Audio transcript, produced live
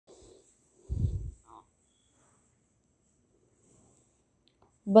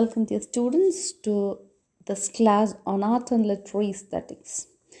Welcome, dear students, to this class on art and literary aesthetics.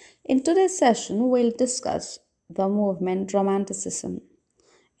 In today's session, we'll discuss the movement Romanticism,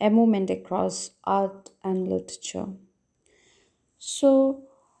 a movement across art and literature. So,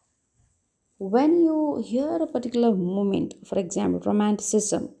 when you hear a particular movement, for example,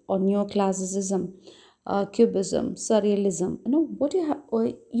 Romanticism or Neoclassicism, Cubism, Surrealism, what you have,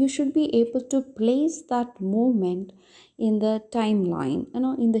 or you should be able to place that movement in the timeline,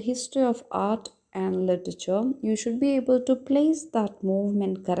 in the history of art and literature. You should be able to place that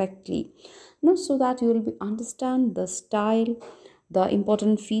movement correctly, so that you will be understand the style, the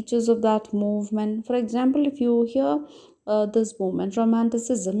important features of that movement. For example, if you hear this movement,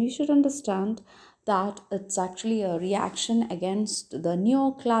 Romanticism, you should understand that it's actually a reaction against the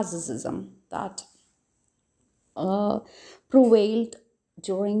neoclassicism that uh, prevailed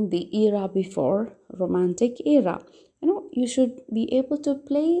during the era before Romantic era. You should be able to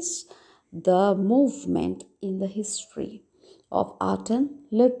place the movement in the history of art and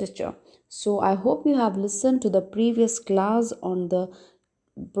literature. So I hope you have listened to the previous class on the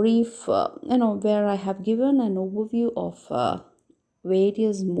brief, where I have given an overview of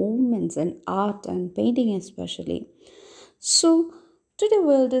various movements in art and painting, especially. So, today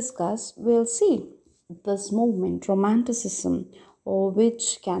we'll see this movement, Romanticism, or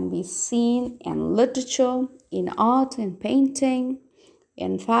which can be seen in literature, in art, in painting,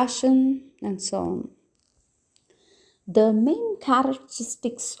 in fashion, and so on. The main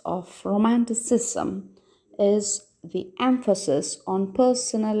characteristics of Romanticism is the emphasis on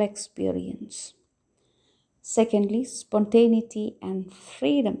personal experience. Secondly, spontaneity and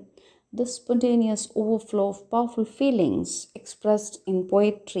freedom. The spontaneous overflow of powerful feelings expressed in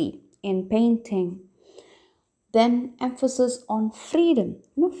poetry, in painting. Then emphasis on freedom.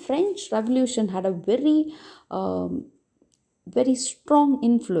 French Revolution had a very strong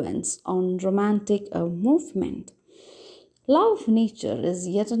influence on romantic movement. Love of nature is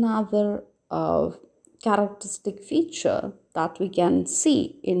yet another characteristic feature that we can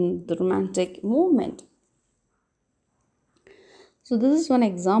see in the romantic movement. So this is one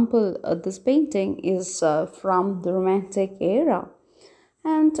example. This painting is from the Romantic era.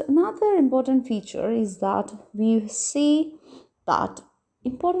 And another important feature is that we see that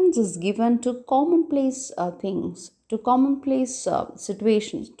importance is given to commonplace things, to commonplace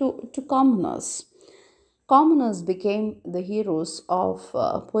situations, to commoners. Commoners became the heroes of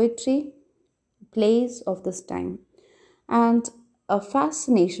poetry, plays of this time, and a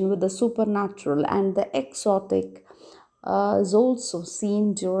fascination with the supernatural and the exotic is also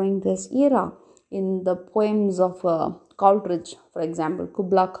seen during this era in the poems of Coleridge, for example,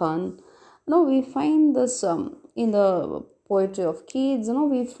 Kubla Khan. We find this in the poetry of Keats.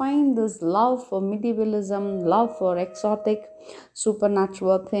 We find this love for medievalism, love for exotic,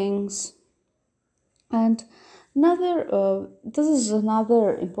 supernatural things, and this is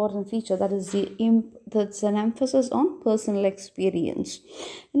another important feature, that is that's an emphasis on personal experience.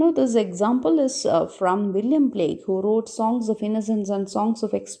 This example is from William Blake, who wrote songs of innocence and songs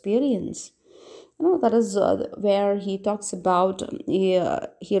of experience. That is where he talks about he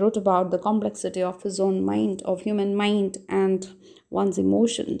wrote about the complexity of his own mind, of human mind, and one's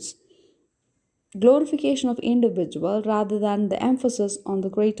emotions, glorification of individual rather than the emphasis on the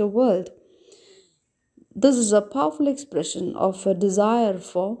greater world. This is a powerful expression of a desire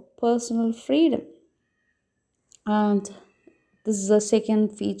for personal freedom. And this is the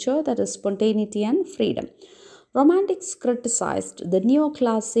second feature, that is spontaneity and freedom. Romantics criticized the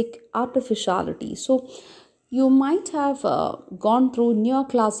neoclassic artificiality. So, you might have gone through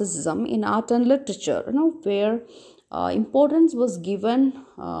neoclassicism in art and literature, where importance was given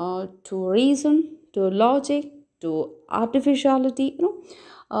to reason, to logic, to artificiality.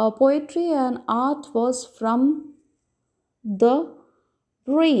 Poetry and art was from the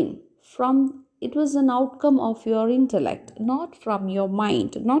brain, from it was an outcome of your intellect, not from your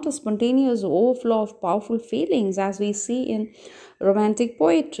mind, not a spontaneous overflow of powerful feelings as we see in romantic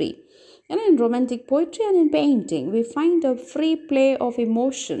poetry. And in romantic poetry and in painting, we find a free play of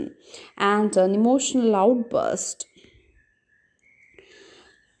emotion and an emotional outburst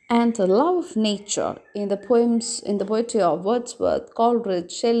and the love of nature in the poems, in the poetry of Wordsworth,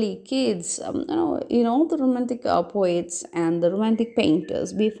 Coleridge, Shelley, Keats, in all the romantic poets and the romantic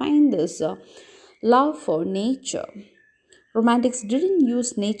painters, we find this love for nature. Romantics didn't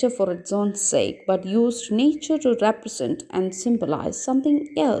use nature for its own sake, but used nature to represent and symbolize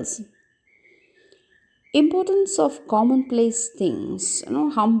something else. Importance of commonplace things,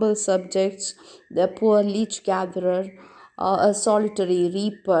 humble subjects, the poor leech gatherer, a solitary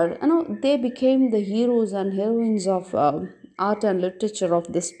reaper, they became the heroes and heroines of art and literature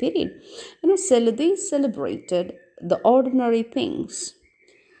of this period. They celebrated the ordinary things.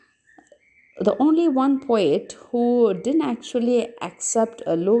 The only one poet who didn't actually accept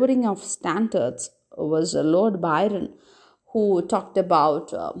a lowering of standards was Lord Byron, who talked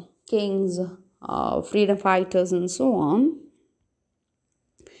about kings, freedom fighters, and so on.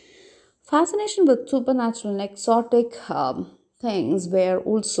 Fascination with supernatural and exotic things were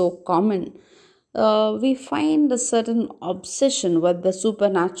also common. We find a certain obsession with the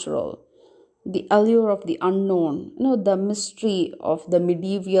supernatural, the allure of the unknown, the mystery of the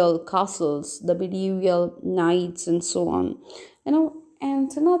medieval castles, the medieval knights, and so on. And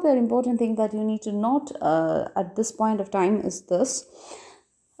another important thing that you need to note at this point of time is this: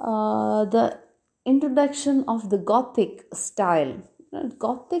 the introduction of the Gothic style.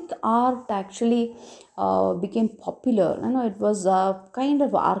 Gothic art actually became popular. It was a kind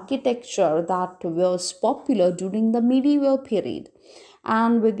of architecture that was popular during the medieval period.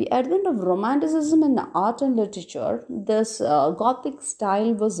 And with the advent of Romanticism in art and literature, this Gothic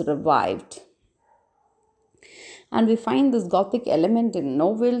style was revived. And we find this Gothic element in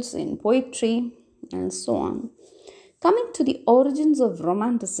novels, in poetry, and so on. Coming to the origins of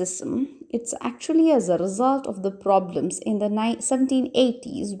Romanticism, it's actually as a result of the problems in the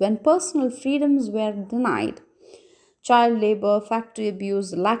 1780s when personal freedoms were denied. Child labor, factory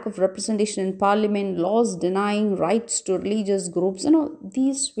abuse, lack of representation in parliament, laws denying rights to religious groups,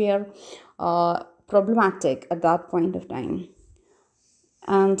 these were problematic at that point of time.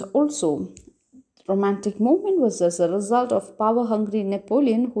 And also, Romantic movement was as a result of power-hungry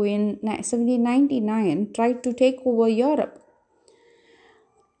Napoleon, who in 1799 tried to take over Europe.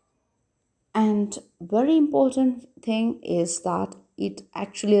 And very important thing is that it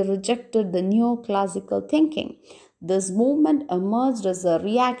actually rejected the neoclassical thinking. This movement emerged as a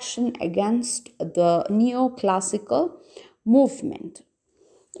reaction against the neoclassical movement.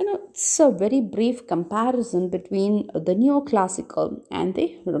 It's a very brief comparison between the neoclassical and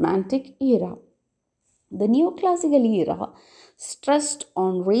the Romantic era. The neoclassical era stressed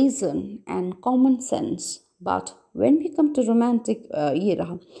on reason and common sense, but when we come to Romantic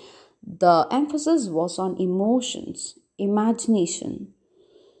era, the emphasis was on emotions, imagination.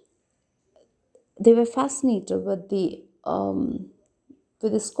 They were fascinated with the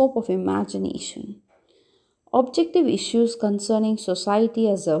scope of imagination. Objective issues concerning society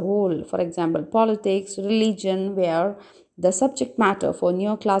as a whole, for example, politics, religion, were the subject matter for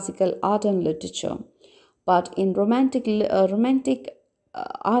neoclassical art and literature. But in romantic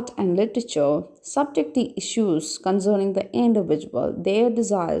art and literature, subjective issues concerning the individual, their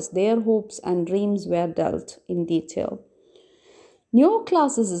desires, their hopes, and dreams were dealt in detail.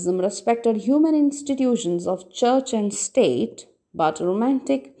 Neoclassicism respected human institutions of church and state, but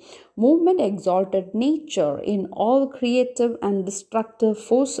Romantic movement exalted nature in all creative and destructive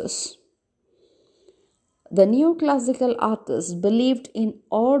forces. The neoclassical artists believed in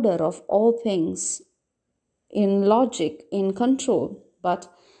order of all things, in logic, in control,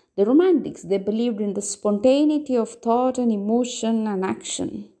 but the Romantics, they believed in the spontaneity of thought and emotion and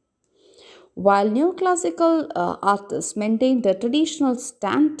action. While neoclassical artists maintained the traditional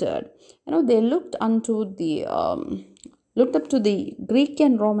standard, they looked up to the Greek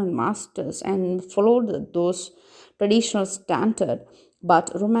and Roman masters and followed those traditional standard.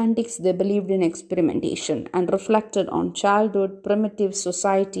 But Romantics, they believed in experimentation and reflected on childhood, primitive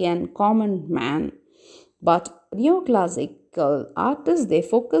society, and common man. But neoclassical artists, they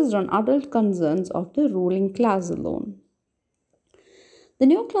focused on adult concerns of the ruling class alone. The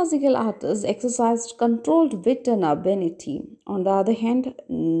neoclassical artists exercised controlled wit and urbanity. On the other hand,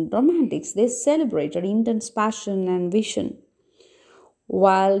 Romantics, they celebrated intense passion and vision.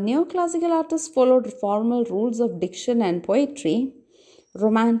 While neoclassical artists followed formal rules of diction and poetry,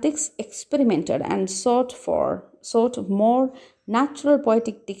 Romantics experimented and sought more natural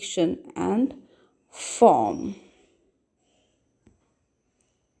poetic diction and form.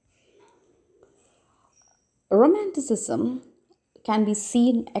 Romanticism can be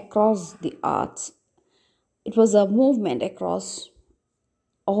seen across the arts. It was a movement across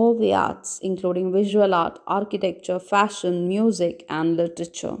all the arts, including visual art, architecture, fashion, music, and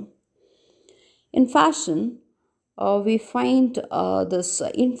literature. In fashion, we find this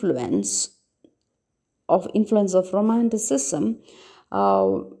influence of Romanticism.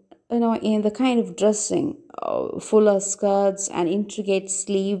 In the kind of dressing, fuller skirts and intricate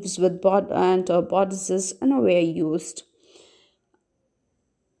sleeves with bodices, were used.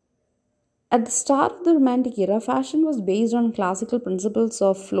 At the start of the Romantic era, fashion was based on classical principles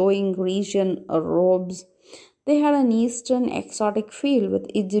of flowing Grecian robes. They had an Eastern exotic feel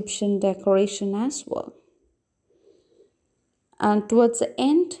with Egyptian decoration as well. And towards the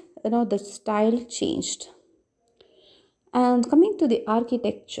end, the style changed. And coming to the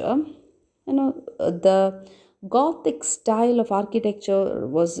architecture, the Gothic style of architecture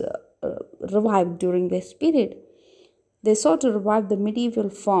was revived during this period. They sought to revive the medieval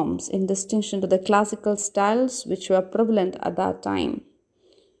forms in distinction to the classical styles which were prevalent at that time.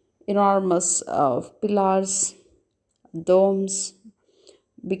 Enormous pillars, domes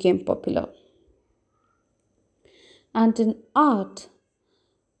became popular. And in art,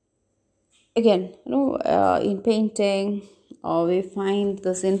 again, in painting, we find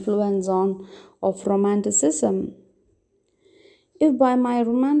this influence on of Romanticism. If by my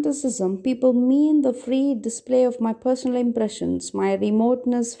Romanticism people mean the free display of my personal impressions, my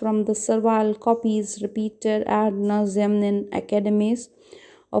remoteness from the servile copies repeated ad nauseum in academies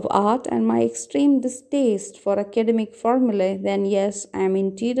of art, and my extreme distaste for academic formulae, then yes, I am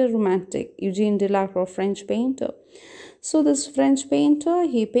indeed a romantic. Eugene Delacroix, French painter. So this French painter,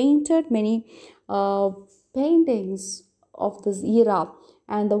 he painted many uh, paintings of this era,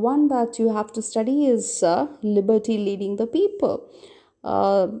 and the one that you have to study is Liberty Leading the People.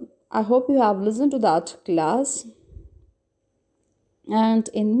 Uh, I hope you have listened to that class. And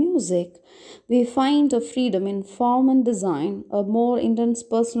in music, we find a freedom in form and design, a more intense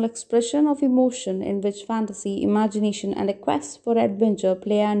personal expression of emotion in which fantasy, imagination, and a quest for adventure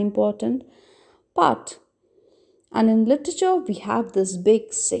play an important part. And in literature, we have this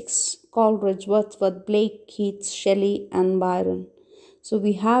big six: Coleridge, Wordsworth, Blake, Keats, Shelley, and Byron. So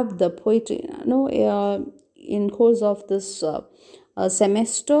we have the poetry. In course of this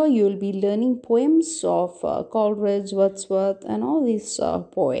semester, you will be learning poems of Coleridge, Wordsworth, and all these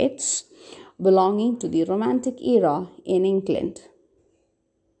poets belonging to the Romantic era in England.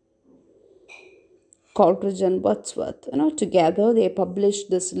 Coleridge and Wordsworth, together they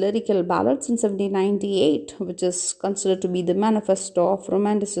published this lyrical ballads in 1798, which is considered to be the manifesto of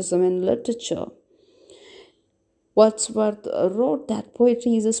Romanticism in literature. Wordsworth wrote that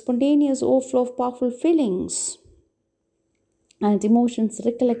poetry is a spontaneous overflow of powerful feelings and emotions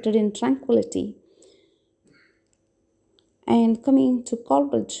recollected in tranquility. And coming to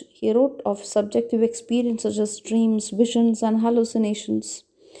Coleridge, he wrote of subjective experience such as dreams, visions, and hallucinations.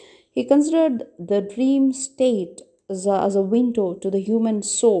 He considered the dream state as a window to the human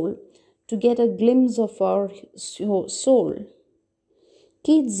soul to get a glimpse of our soul.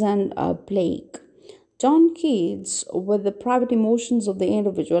 Keats and Blake. John Keats, with the private emotions of the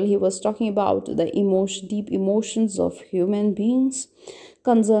individual, he was talking about the deep emotions of human beings,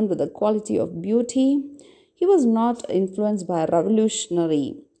 concerned with the quality of beauty. He was not influenced by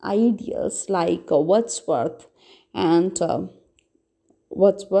revolutionary ideals like and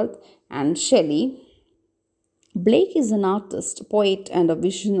Wordsworth and Shelley. Blake is an artist, poet, and a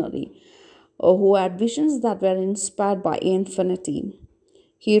visionary who had visions that were inspired by infinity.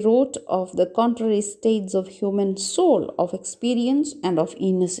 He wrote of the contrary states of human soul, of experience, and of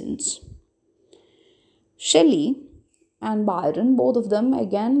innocence. Shelley and Byron, both of them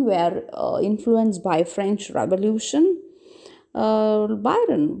again were influenced by French Revolution.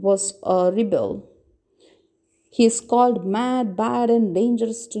 Byron was a rebel. He is called mad, bad, and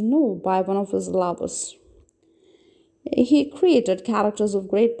dangerous to know by one of his lovers. He created characters of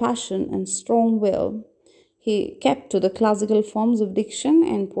great passion and strong will. He kept to the classical forms of diction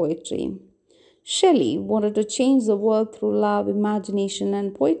and poetry. Shelley wanted to change the world through love, imagination,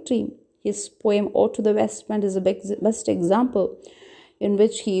 and poetry. His poem Ode to the West Wind is the best example in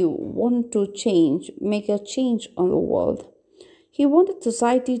which he wanted to make a change on the world. He wanted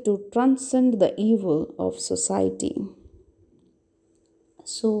society to transcend the evil of society.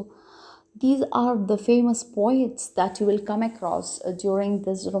 So, these are the famous poets that you will come across during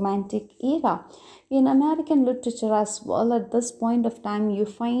this Romantic era. In American literature as well, at this point of time, you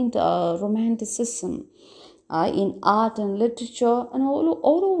find Romanticism in art and literature, and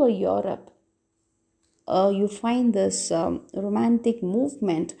all over Europe. You find this romantic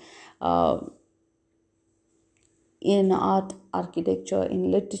movement in art, architecture,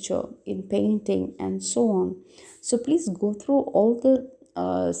 in literature, in painting, and so on. So please go through all the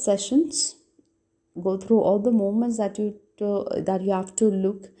sessions, go through all the moments that you have to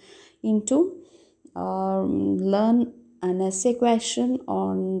look into. Learn an essay question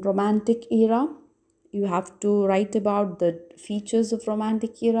on Romantic era. You have to write about the features of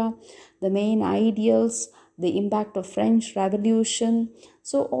Romantic era, the main ideals, the impact of French Revolution.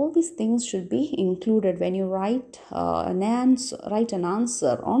 So all these things should be included when you write an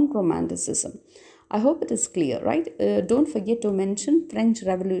answer on Romanticism. I hope it is clear, right? Don't forget to mention French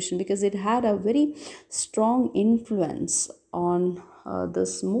Revolution because it had a very strong influence on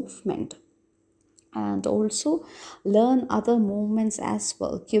this movement. and also learn other movements as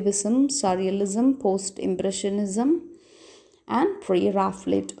well: Cubism, Surrealism, Post Impressionism, and Pre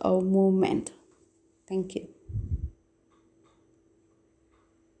Raphaelite movement. Thank you.